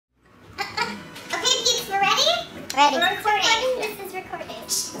Ready. We're recording. This is recorded.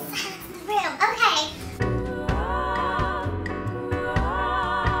 Real. Okay.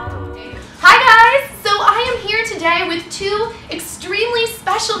 Hi guys! So I am here today with two extremely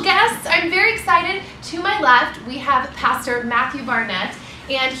special guests. I'm very excited. To my left, we have Pastor Matthew Barnett,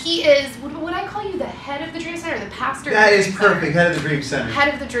 and he is, would I call you the head of the Dream Center or the pastor of the Dream Center? That is perfect, head of the Dream Center.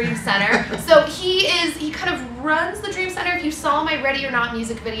 Head of the Dream Center. So he kind of runs the Dream Center. If you saw my Ready or Not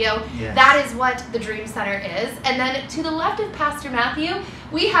music video, yes, that is what the Dream Center is. And then to the left of Pastor Matthew,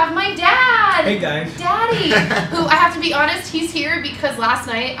 we have my dad. Hey guys. Daddy, who I have to be honest, he's here because last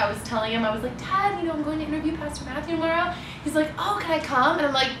night I was telling him, I was like, Dad, you know, I'm going to interview Pastor Matthew tomorrow. He's like, oh, can I come? And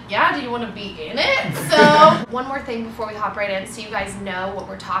I'm like, yeah, do you want to be in it? So one more thing before we hop right in so you guys know what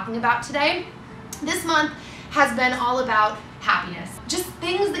we're talking about today. This month has been all about happiness. Just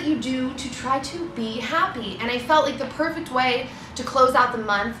things that you do to try to be happy. And I felt like the perfect way to close out the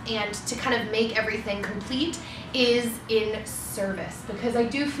month and to kind of make everything complete is in service. Because I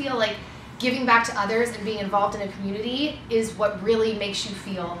do feel like giving back to others and being involved in a community is what really makes you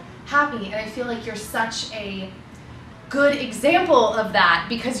feel happy. And I feel like you're such a good example of that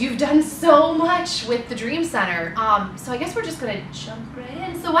because you've done so much with the Dream Center. So I guess we're just gonna jump right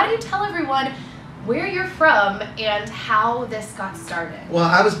in. So why don't you tell everyone where you're from and how this got started? Well,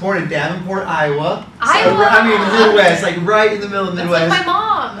 I was born in Davenport, Iowa. Iowa? So, I mean, the Midwest, like right in the middle of the Midwest. That's like my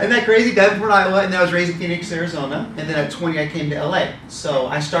mom. Isn't that crazy? Davenport, Iowa, and then I was raised in Phoenix, Arizona. And then at 20, I came to LA. So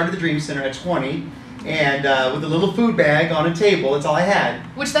I started the Dream Center at 20. And with a little food bag on a table, that's all I had.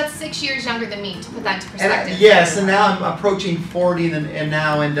 Which that's 6 years younger than me, to put that into perspective. Yes, and now I'm approaching 40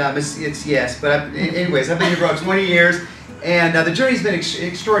 it's yes. But anyways, I've been here for about 20 years. And the journey's been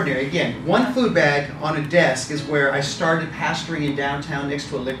extraordinary. Again, one food bag on a desk is where I started pastoring in downtown next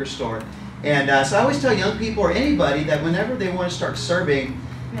to a liquor store. And so I always tell young people or anybody that whenever they want to start serving,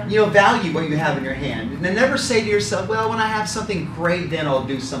 you know, value what you have in your hand. And then never say to yourself, well, when I have something great, then I'll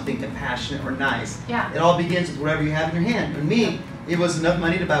do something compassionate or nice. Yeah. It all begins with whatever you have in your hand. And me, it was enough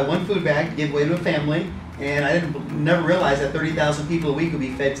money to buy one food bag to give away to a family. And I never realized that 30,000 people a week would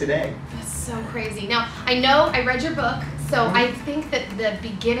be fed today. That's so crazy. Now, I know I read your book, so I think that the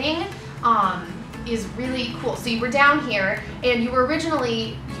beginning is really cool. So you were down here, and you were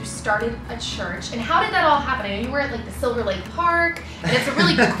originally, you started a church. And how did that all happen? I know you were at like the Silver Lake Park, and it's a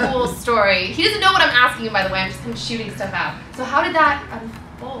really cool story. He doesn't know what I'm asking you, by the way. I'm just kind of shooting stuff out. So how did that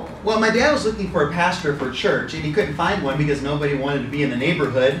unfold? Well, my dad was looking for a pastor for a church, and he couldn't find one because nobody wanted to be in the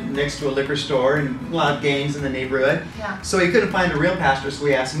neighborhood next to a liquor store and a lot of gangs in the neighborhood. Yeah. So he couldn't find a real pastor, so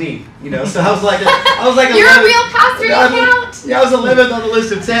he asked me. You know, so I was like, You're 11th, a real pastor, you count. Yeah, I was 11th on the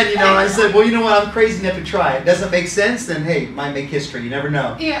list of 10. You know, and I said, well, you know what? I'm crazy enough to try. It doesn't make sense, then hey, might make history. You never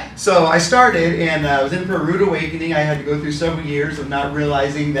know. Yeah. So I started, and I was in for a rude awakening. I had to go through several years of not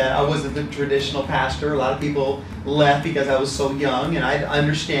realizing that I wasn't the traditional pastor. A lot of people left because I was so young, and I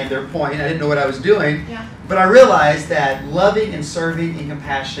understand their point. I didn't know what I was doing. Yeah. But I realized that loving and serving and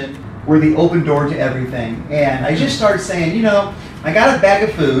compassion were the open door to everything. And I just started saying, you know, I got a bag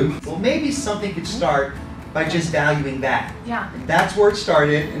of food. Well, maybe something could start by just valuing that. Yeah. And that's where it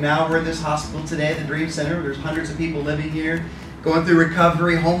started. And now we're in this hospital today at the Dream Center. There's hundreds of people living here, going through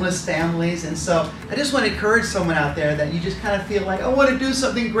recovery, homeless families. And so I just want to encourage someone out there that you just kind of feel like, I want to do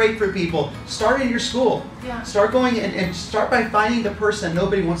something great for people. Start in your school. Yeah. Start going and start by finding the person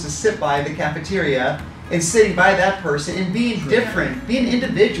nobody wants to sit by at the cafeteria and sitting by that person and being different, being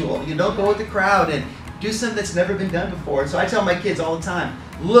individual. You don't go with the crowd and do something that's never been done before. And so I tell my kids all the time,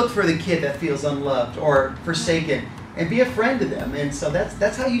 look for the kid that feels unloved or forsaken and be a friend to them. And so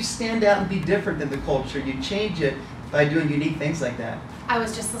that's how you stand out and be different than the culture. You change it by doing unique things like that. I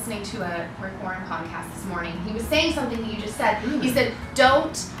was just listening to a Rick Warren podcast this morning. He was saying something that you just said. He said,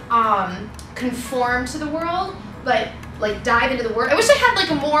 don't conform to the world, but like dive into the word. I wish I had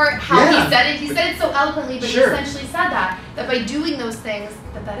like a more how he said it. He said it so eloquently, but he essentially said that by doing those things,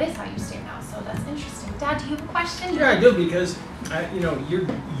 that is how you stand out. So that's interesting. Dad, do you have a question? Yeah, I do, because you know,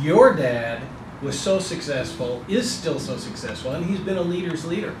 your dad was so successful, is still so successful, and he's been a leader's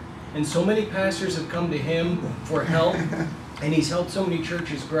leader. And so many pastors have come to him for help, and he's helped so many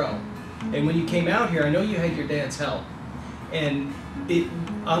churches grow. And when you came out here, I know you had your dad's help. And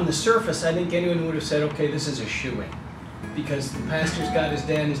on the surface, I think anyone would have said, okay, this is a shoo-in, because the pastor's got his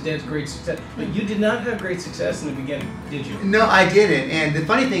dad, and his dad's great success. But you did not have great success in the beginning, did you? No, I didn't. And the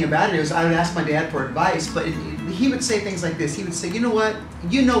funny thing about it is I would ask my dad for advice, but he would say things like this. He would say, you know what?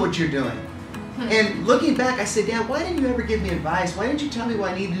 You know what you're doing. And looking back, I said, Dad, why didn't you ever give me advice? Why didn't you tell me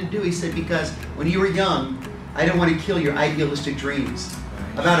what I needed to do? He said, because when you were young, I didn't want to kill your idealistic dreams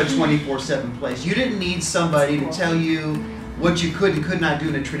about a 24/7 place. You didn't need somebody to tell you what you could and could not do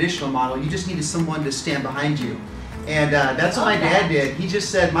in a traditional model. You just needed someone to stand behind you. And that's what my dad did. He just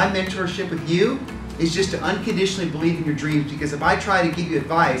said, my mentorship with you is just to unconditionally believe in your dreams, because if I try to give you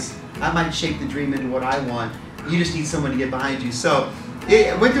advice, I might shape the dream into what I want. You just need someone to get behind you. So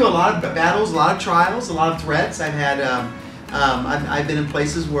I went through a lot of battles, a lot of trials, a lot of threats. I've had, I've been in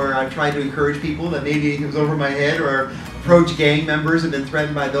places where I've tried to encourage people that maybe it was over my head, or approach gang members and been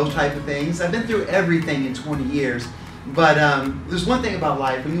threatened by those type of things. I've been through everything in 20 years. But there's one thing about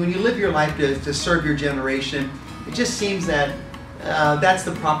life. When you live your life to serve your generation, it just seems that that's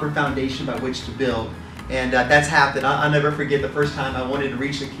the proper foundation by which to build. And that's happened. I'll never forget the first time I wanted to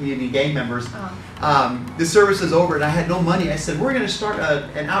reach the community gang members. The service was over and I had no money. I said, we're going to start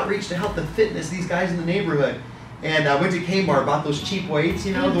an outreach to help the fitness, these guys in the neighborhood. And I went to Kmart, bought those cheap weights,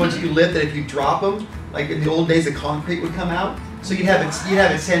 you know, the ones you lift that if you drop them, like in the old days, the concrete would come out. So you'd have a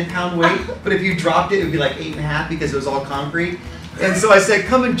 10-pound weight, but if you dropped it, it would be like 8.5 because it was all concrete. And so I said,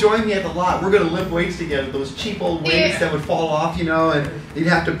 come and join me at the lot. We're going to lift weights together. Those cheap old weights that would fall off, you know, and you'd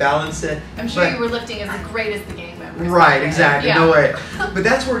have to balance it. I'm sure you were lifting as great as the gang members. Right, exactly. Yeah. No way. But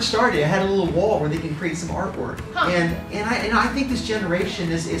that's where it started. I had a little wall where they can create some artwork. And I think this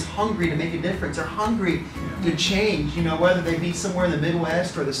generation is hungry to make a difference. They're hungry to change, you know, whether they be somewhere in the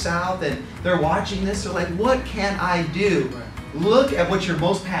Midwest or the South, and they're watching this. They're like, what can I do? Look at what you're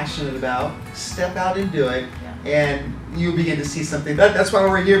most passionate about, step out and do it, and you'll begin to see something. That's why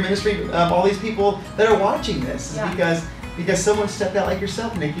we're here ministering all these people that are watching this, because someone stepped out like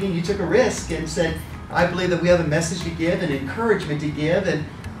yourself, Nikki, and you took a risk and said, I believe that we have a message to give and encouragement to give, and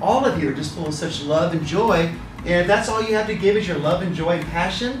all of you are just full of such love and joy, and if that's all you have to give is your love and joy and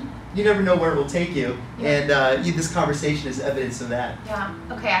passion, you never know where it will take you, and this conversation is evidence of that. Yeah.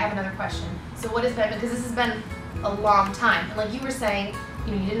 Okay, I have another question. So what has been, because this has been a long time, and like you were saying,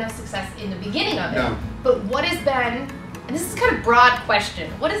 you know, you didn't have success in the beginning of it, but what has been, and this is kind of broad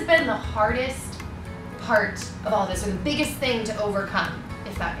question, what has been the hardest part of all this, or the biggest thing to overcome,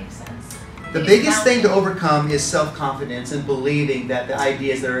 if that makes sense? The biggest thing to overcome is self-confidence and believing that the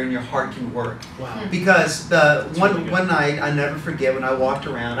ideas that are in your heart can work. Wow. Because one night, I never forget, when I walked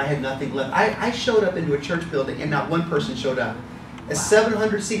around, I had nothing left. I showed up into a church building and not one person showed up. A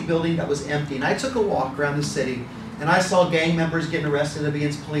 700-seat building that was empty. And I took a walk around the city and I saw gang members getting arrested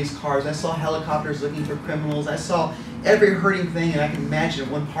against police cars. I saw helicopters looking for criminals. I saw every hurting thing and I can imagine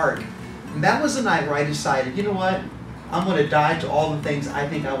in one park. And that was the night where I decided, you know what? I'm going to die to all the things I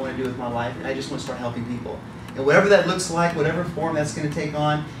think I want to do with my life, and I just want to start helping people. And whatever that looks like, whatever form that's going to take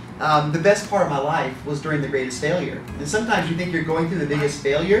on, the best part of my life was during the greatest failure. And sometimes you think you're going through the biggest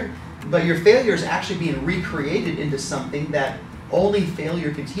failure, but your failure is actually being recreated into something that only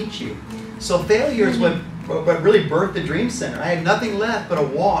failure can teach you. So failure is what really birthed the Dream Center. I had nothing left but a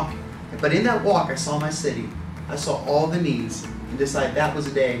walk, but in that walk I saw my city. I saw all the needs and decided that was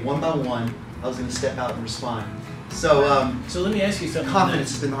a day, one by one, I was going to step out and respond. So, so let me ask you something.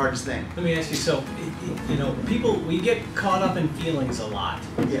 Confidence has been the hardest thing. Let me ask you, so, you know, we get caught up in feelings a lot,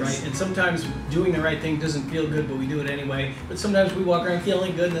 right? And sometimes doing the right thing doesn't feel good, but we do it anyway. But sometimes we walk around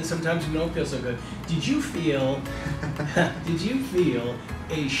feeling good, and then sometimes we don't feel so good. Did you feel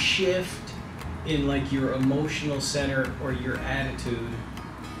a shift in like your emotional center or your attitude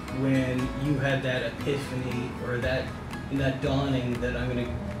when you had that epiphany or that dawning that I'm going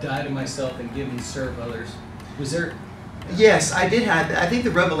to die to myself and give and serve others? Was there? Yes, I did have. I think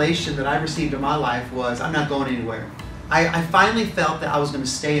the revelation that I received in my life was I'm not going anywhere. I finally felt that I was going to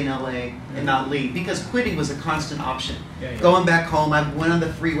stay in LA and not leave, because quitting was a constant option. Going back home, I went on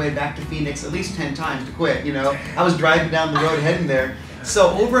the freeway back to Phoenix at least 10 times to quit. You know, I was driving down the road heading there.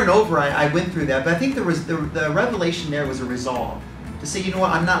 So over and over, I went through that. But I think there was the revelation there was a resolve to say, you know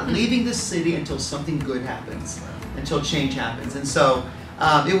what, I'm not leaving this city until something good happens, until change happens. And so.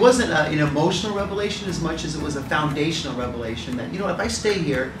 It wasn't an emotional revelation as much as it was a foundational revelation that, you know, if I stay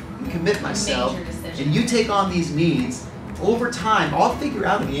here and commit myself and you take on these needs, over time, I'll figure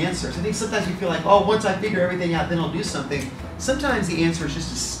out the answers. I think sometimes you feel like, oh, once I figure everything out, then I'll do something. Sometimes the answer is just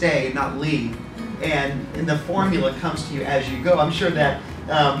to stay and not leave. And the formula comes to you as you go. I'm sure that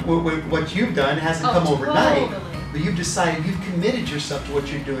what you've done hasn't come overnight. But you've decided, you've committed yourself to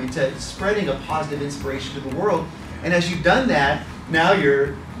what you're doing, to spreading a positive inspiration to the world. And as you've done that, now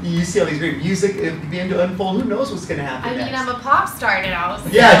you see all these great music begin to unfold. Who knows what's going to happen next? I mean, I'm a pop star now. So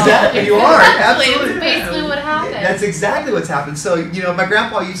yeah, exactly. You are. Absolutely. It's basically what happened. That's exactly what's happened. So, you know, my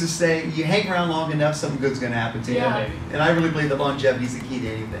grandpa used to say, you hang around long enough, something good's going to happen to you. And I really believe that longevity is the key to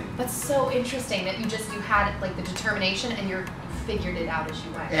anything. That's so interesting that you had like the determination and you figured it out as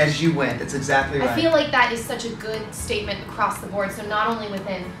you went. As you went. That's exactly right. I feel like that is such a good statement across the board. So not only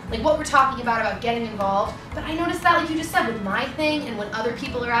within like what we're talking about getting involved, but I noticed that, like you just said, with my thing and when other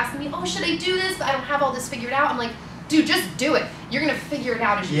people are asking me, oh, should I do this? But I don't have all this figured out. I'm like, dude, just do it. You're going to figure it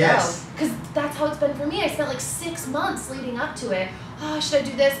out as you Yes. go. Because that's how it's been for me. I spent like 6 months leading up to it. Oh, should I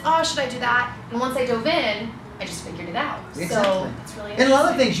do this? Oh, should I do that? And once I dove in, I just figured it out. Exactly. So it's really interesting. And a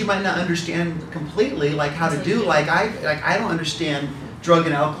lot of things you might not understand completely, like how to do. Like I don't understand drug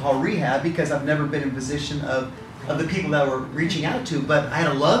and alcohol rehab because I've never been in position of the people that we're reaching out to, but I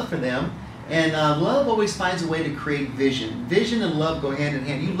had a love for them. And love always finds a way to create vision. Vision and love go hand in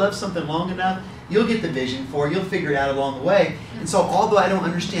hand. You love something long enough, you'll get the vision for it, you'll figure it out along the way. And so although I don't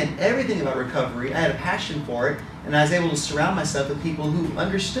understand everything about recovery, I had a passion for it, and I was able to surround myself with people who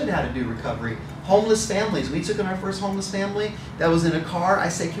understood how to do recovery. Homeless families. We took in our first homeless family that was in a car. I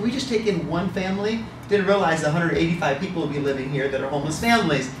said, can we just take in one family? Didn't realize 185 people would be living here that are homeless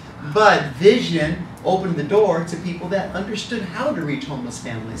families. But vision opened the door to people that understood how to reach homeless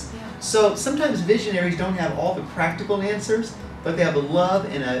families. Yeah. So sometimes visionaries don't have all the practical answers, but they have a love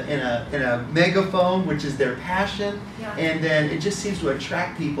and a megaphone, which is their passion, Yeah. and then it just seems to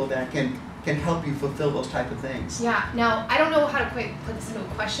attract people that can help you fulfill those type of things. Yeah. Now, I don't know how to quite put this into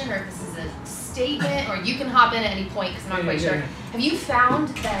a question or if this is a statement, or you can hop in at any point because I'm not quite sure. Have you found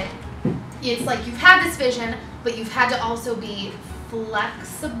that it's like you've had this vision, but you've had to also be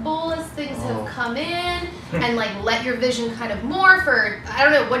flexible as things have come in and like let your vision kind of morph, or I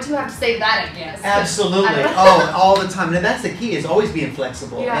don't know, what do you have to say to that, I guess? Absolutely. Oh, all the time. And that's the key, is always being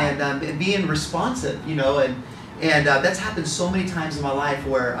flexible. Yeah. And being responsive, you know, and that's happened so many times in my life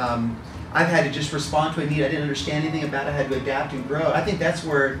where I've had to just respond to a need I didn't understand anything about. I had to adapt and grow. I think that's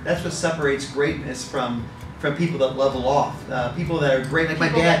what separates greatness from people that level off. People that are great, like my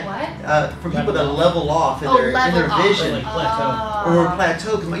dad. From people that level off in their vision. Like plateau. Or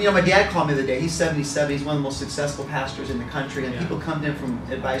plateau. Because you know, my dad called me the other day. He's 77. He's one of the most successful pastors in the country, and people come to him from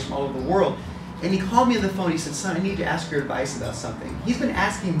advice from all over the world. And he called me on the phone. He said, "Son, I need to ask your advice about something." He's been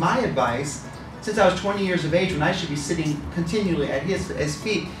asking my advice since I was 20 years of age, when I should be sitting continually at his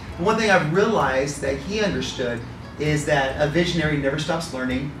feet. And one thing I've realized that he understood is that a visionary never stops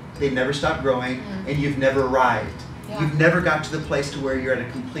learning. They never stop growing, and you've never arrived. Yeah. You've never got to the place to where you're at a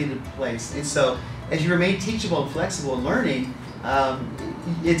completed place. And so, as you remain teachable and flexible in learning,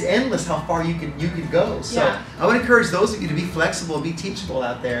 it's endless how far you could go. So I would encourage those of you to be flexible, be teachable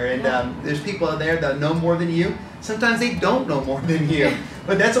out there. And there's people out there that know more than you. Sometimes they don't know more than you,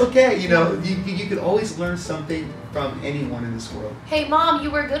 but that's okay. You know, you can always learn something from anyone in this world. Hey Mom,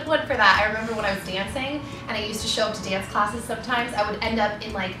 you were a good one for that. I remember when I was dancing and I used to show up to dance classes sometimes, I would end up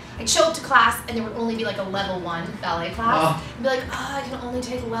in like, I'd show up to class and there would only be like a level 1 ballet class. I'd be like, oh, I can only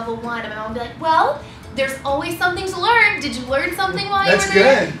take level 1. And my mom would be like, well, there's always something to learn. Did you learn something while you were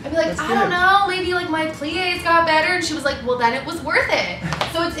there? That's good. I'd be like, I don't know, maybe like my plies got better. And she was like, well then it was worth it.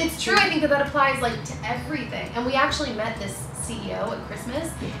 So it's true, I think that applies like to everything. And we actually met this CEO at Christmas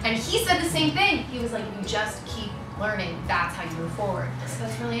and he said the same thing. He was like, if you just keep learning, that's how you move forward. So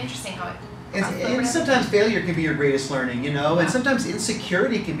that's really interesting how it and sometimes failure can be your greatest learning, you know, and sometimes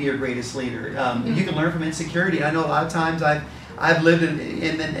insecurity can be your greatest leader. You can learn from insecurity. I know a lot of times I've lived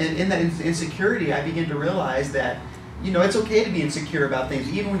in that insecurity. I begin to realize that, you know, it's okay to be insecure about things,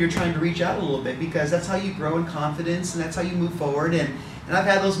 even when you're trying to reach out a little bit, because that's how you grow in confidence and that's how you move forward. And I've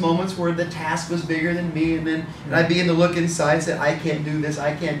had those moments where the task was bigger than me, and I begin to look inside and say, I can't do this,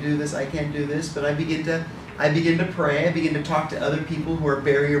 I can't do this, I can't do this. But I begin to pray, I begin to talk to other people who are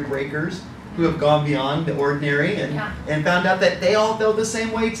barrier breakers, who have gone beyond the ordinary, and found out that they all feel the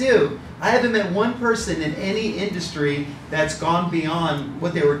same way too. I haven't met one person in any industry that's gone beyond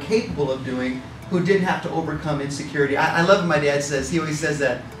what they were capable of doing who didn't have to overcome insecurity. I love what my dad says. He always says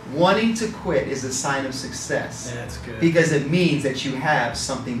that wanting to quit is a sign of success. That's good. Because it means that you have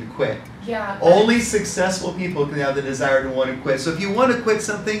something to quit. Yeah. Only successful people can have the desire to want to quit. So if you want to quit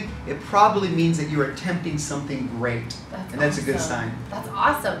something, it probably means that you're attempting something great. That's a good sign. That's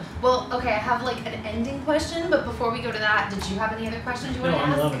awesome. Well, okay, I have like an ending question, but before we go to that, did you have any other questions you want to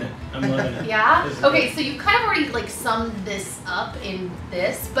ask? No, I'm loving it. I'm loving it. Yeah? Okay, so you've kind of already like summed this up in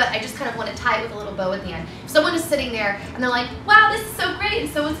this, but I just kind of want to tie it with a little bow at the end. If someone is sitting there and they're like, wow, this is so great and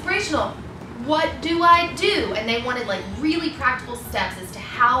so inspirational. What do I do? And they wanted like really practical steps as to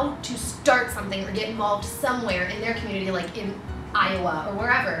how to start something or get involved somewhere in their community, like in Iowa or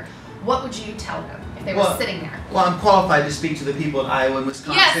wherever. What would you tell them if they were sitting there? Well, I'm qualified to speak to the people in Iowa and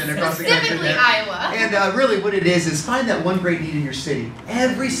Wisconsin and across the country. Specifically Iowa. And really what it is find that one great need in your city.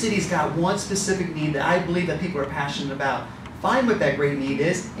 Every city's got one specific need that I believe that people are passionate about. Find what that great need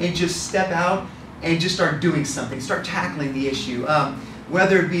is and just step out and just start doing something. Start tackling the issue.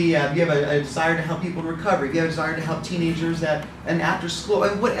 Whether it be if you have a desire to help people in recovery, if you have a desire to help teenagers and after school,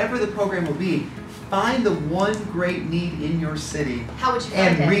 and whatever the program will be, find the one great need in your city. How would you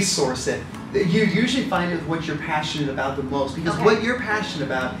find it? And resource it. You usually find it with what you're passionate about the most, because what you're passionate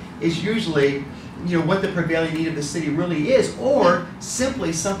about is usually, you know, what the prevailing need of the city really is, or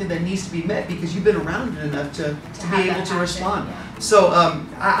simply something that needs to be met because you've been around it enough to be able to respond. Yeah. So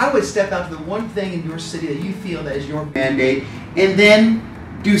I would step out to the one thing in your city that you feel that is your mandate, and then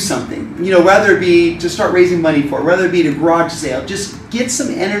do something. You know, rather it be to start raising money for it, rather it be to garage sale. Just get some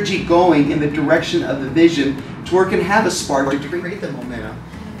energy going in the direction of the vision to where it can have a spark to create the momentum.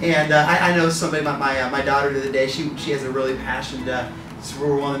 And I know somebody, my daughter the other day, she has a really passionate,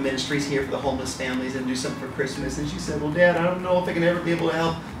 we're one of the ministries here for the homeless families and do something for Christmas. And she said, well, Dad, I don't know if I can ever be able to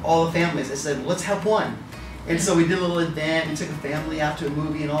help all the families. I said, well, let's help one. And so we did a little event, we took a family out to a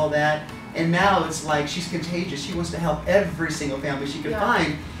movie and all that. And now it's like she's contagious. She wants to help every single family she can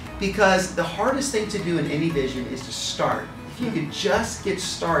find, because the hardest thing to do in any vision is to start. If you could just get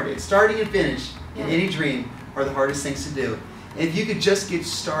started, starting and finish in any dream are the hardest things to do. And if you could just get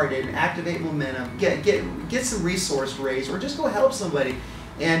started and activate momentum, get some resource raised, or just go help somebody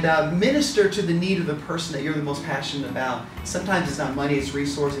and minister to the need of the person that you're the most passionate about. Sometimes it's not money, it's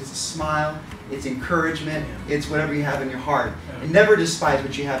resource, it's a smile, it's encouragement, it's whatever you have in your heart. And never despise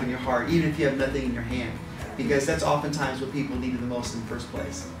what you have in your heart, even if you have nothing in your hand, because that's oftentimes what people need the most in the first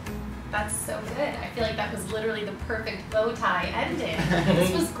place. That's so good. I feel like that was literally the perfect bow tie ending.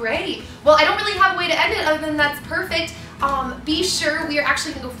 This was great. Well, I don't really have a way to end it other than that's perfect. Be sure, we are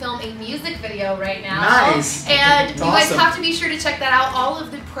actually going to go film a music video right now. Nice. And That's you guys awesome. have to be sure to check that out. All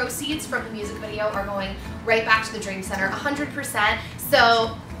of the proceeds from the music video are going right back to the Dream Center, 100%.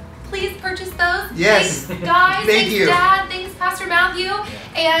 So please purchase those. Yes. Thanks, guys. Thank you. Dad. Thanks, Pastor Matthew.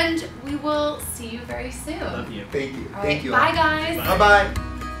 And we will see you very soon. Love you. Thank you. All Thank right, you. bye, guys. Bye-bye.